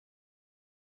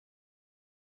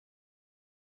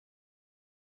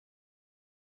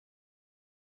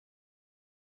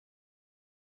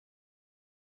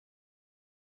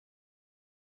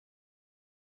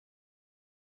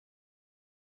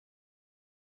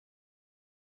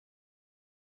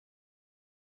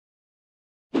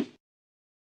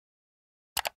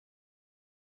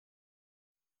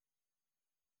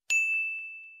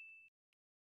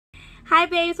Hi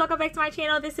babes, welcome back to my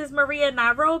channel. This is Maria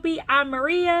Nairobi. I'm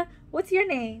Maria. What's your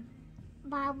name?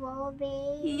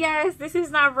 Nairobi. Yes, this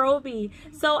is Nairobi.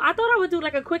 So I thought I would do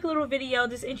like a quick little video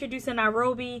just introducing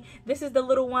Nairobi. This is the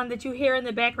little one that you hear in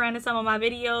the background in some of my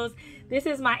videos. This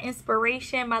is my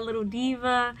inspiration, my little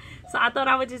diva. So I thought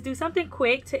I would just do something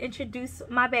quick to introduce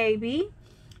my baby.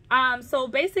 So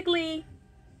basically,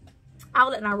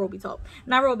 I'll let Nairobi talk.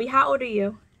 Nairobi, how old are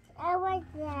you? I like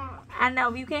that. I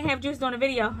know, you can't have juice on the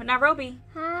video. Nairobi,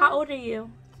 how old are you?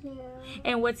 2.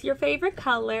 And what's your favorite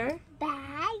color?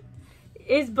 Black.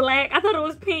 It's black. I thought it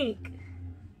was pink.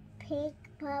 Pink,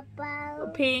 purple.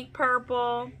 Pink,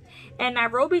 purple. And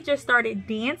Nairobi just started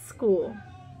dance school.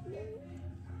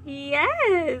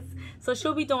 Yes. So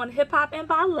she'll be doing hip hop and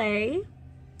ballet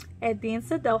at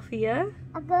Danceadelphia.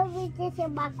 I'm going to read this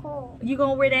in my school. You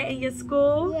gonna wear that in your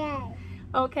school? Yes.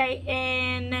 Okay,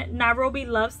 and Nairobi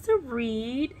loves to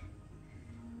read.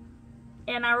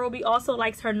 And Nairobi also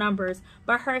likes her numbers.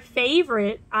 But her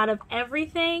favorite out of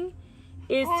everything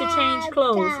is to change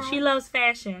clothes. She loves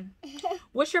fashion.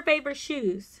 What's your favorite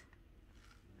shoes?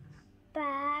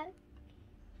 Black.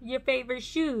 Your favorite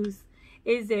shoes?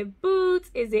 Is it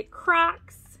boots? Is it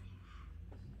Crocs?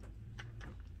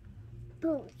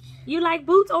 Boots. You like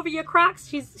boots over your Crocs?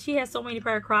 She has so many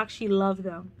pair of Crocs. She loves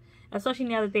them. Especially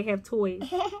now that they have toys.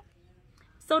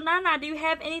 So, Nana, do you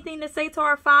have anything to say to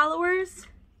our followers?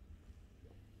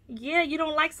 Yeah, you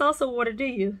don't like salsa water, do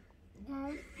you?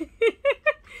 No.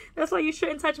 That's why you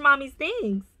shouldn't touch mommy's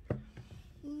things.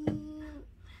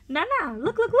 Nana,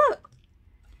 look, look, look.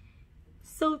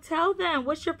 So tell them,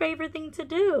 what's your favorite thing to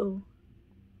do?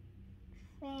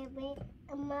 Favorite.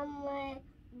 Mama,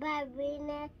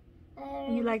 ballerina.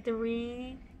 You like to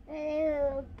read?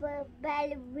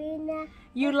 Ballerina.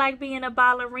 You like being a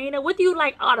ballerina? What do you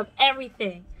like out of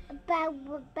everything?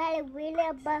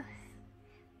 Ballerina.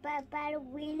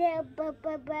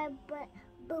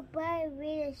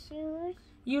 Ballerina shoes.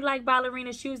 You like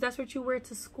ballerina shoes? That's what you wear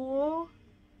to school?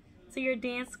 To your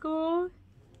dance school?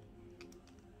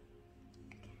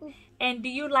 And do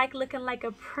you like looking like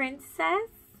a princess?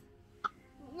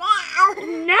 No.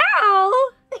 No!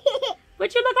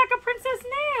 But you look like a princess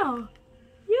now.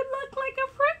 You look like a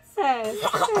princess.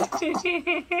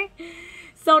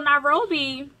 So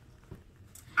Nairobi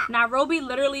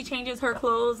literally changes her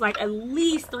clothes like at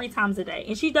least 3 times a day.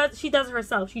 And she does it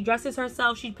herself. She dresses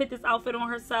herself. She put this outfit on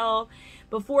herself.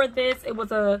 Before this, it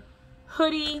was a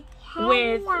hoodie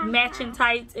with matching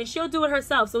tights. And she'll do it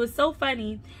herself. So it's so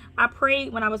funny. I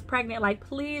prayed when I was pregnant, like,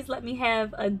 please let me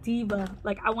have a diva.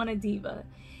 Like, I want a diva.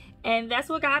 And that's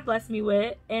what God blessed me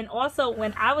with. And also,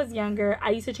 when I was younger,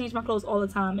 I used to change my clothes all the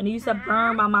time. And it used to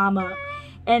burn my mom up.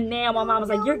 And now my mom was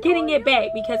like, you're getting it back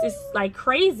because it's like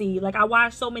crazy. Like, I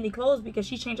wash so many clothes because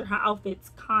she's changing her outfits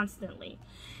constantly.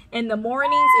 In the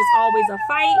mornings, it's always a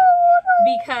fight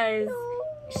because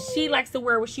she likes to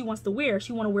wear what she wants to wear.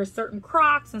 She want to wear certain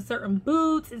Crocs and certain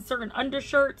boots and certain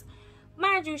undershirts.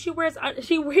 Mind you, she wears a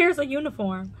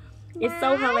uniform. It's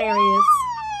so hilarious.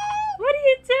 What are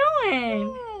you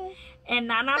doing? And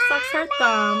Nana sucks her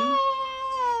thumb.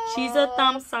 She's a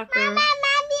thumb sucker. Mommy.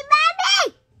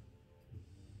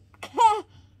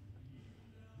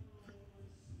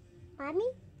 Mommy?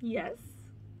 Yes.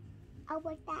 Oh,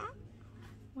 what's that?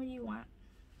 What do you want?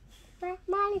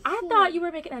 Mommy, I thought you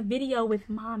were making a video with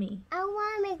mommy. I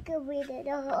want to make a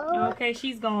video. Okay,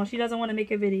 she's gone. She doesn't want to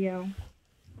make a video.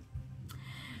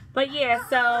 But yeah,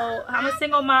 so I'm a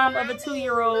single mom of a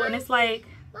 2-year-old, and it's like,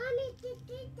 Mommy, did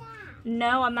that.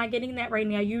 no, I'm not getting that right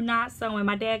now. You're not sewing.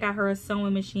 My dad got her a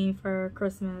sewing machine for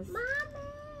Christmas. Mommy.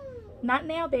 Not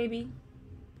now, baby.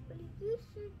 You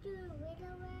should do a video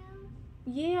around.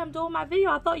 Yeah, I'm doing my video.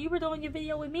 I thought you were doing your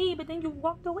video with me, but then you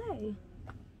walked away.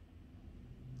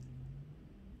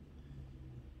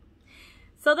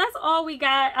 So that's all we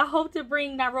got. I hope to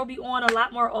bring Nairobi on a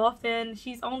lot more often.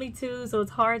 She's only 2, so it's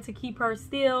hard to keep her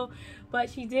still. But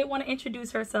she did want to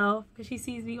introduce herself because she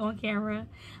sees me on camera.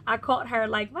 I caught her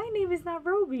like, my name is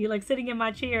Nairobi, like sitting in my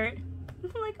chair.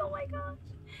 I'm like, oh my gosh.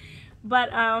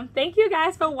 But thank you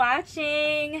guys for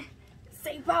watching.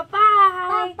 Say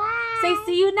bye-bye. Bye-bye. Say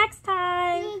see you next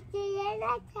time. See you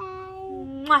next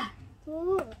time. Mwah.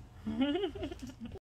 Ooh.